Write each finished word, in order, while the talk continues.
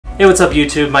Hey, what's up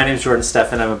YouTube? My name is Jordan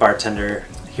Steffen. I'm a bartender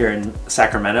here in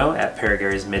Sacramento at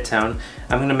Paragary's Midtown.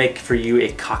 I'm going to make for you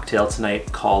a cocktail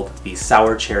tonight called the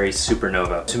Sour Cherry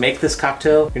Supernova. To make this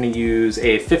cocktail, we're going to use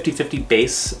a 50-50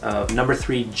 base of No.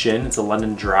 3 gin. It's a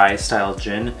London Dry style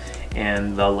gin,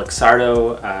 and the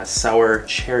Luxardo sour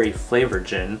cherry flavored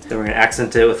gin. Then we're going to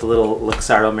accent it with a little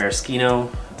Luxardo Maraschino,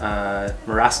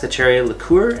 Maraschino cherry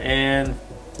liqueur, and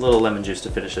a little lemon juice to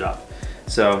finish it off.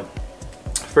 So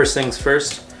first things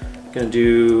first, I'm going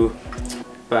to do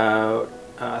about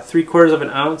 3/4 of an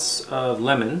ounce of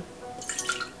lemon,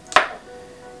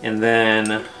 and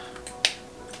then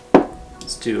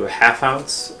let's do a 1/2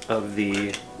 ounce of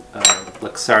the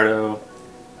Luxardo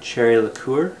cherry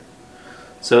liqueur.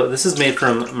 So this is made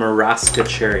from Maraschino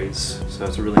cherries, so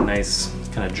it's a really nice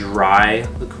kind of dry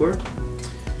liqueur.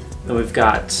 Then we've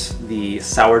got the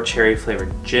sour cherry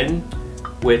flavored gin,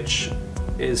 which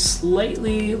is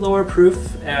slightly lower proof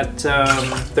at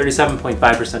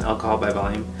 37.5% alcohol by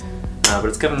volume, but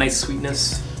it's got a nice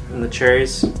sweetness in the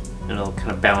cherries, and it'll kind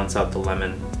of balance out the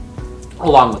lemon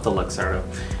along with the Luxardo.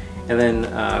 And then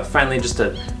finally, just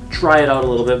to dry it out a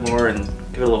little bit more and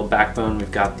give it a little backbone, we've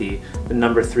got the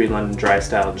No. 3 London Dry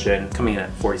style gin coming in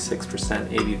at 46%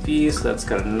 ABV, so that's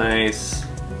got a nice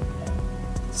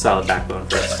solid backbone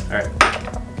for us. All right.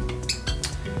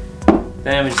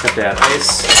 Then we just have to add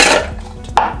ice to the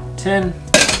tin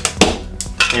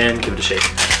and give it a shake.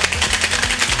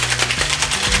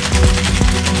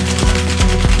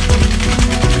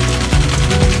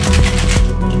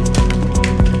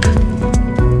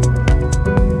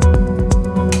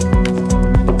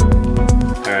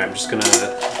 Alright, I'm just gonna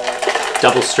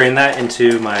double strain that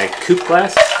into my coupe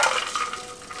glass.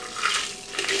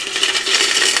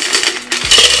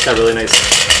 Got a really nice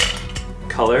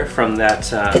color from that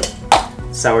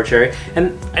sour cherry.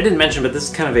 And I didn't mention, but this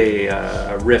is kind of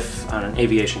a riff on an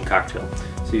Aviation cocktail.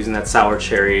 So using that sour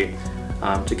cherry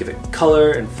to give it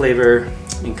color and flavor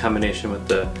in combination with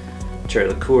the cherry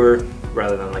liqueur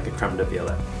rather than like a creme de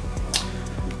violet.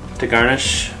 To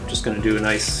garnish, I'm just going to do a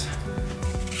nice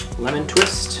lemon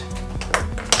twist.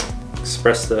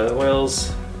 Express the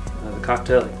oils of the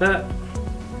cocktail like that.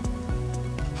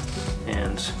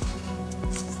 And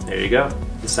there you go,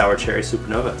 the Sour Cherry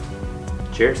Supernova.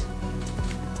 Cheers.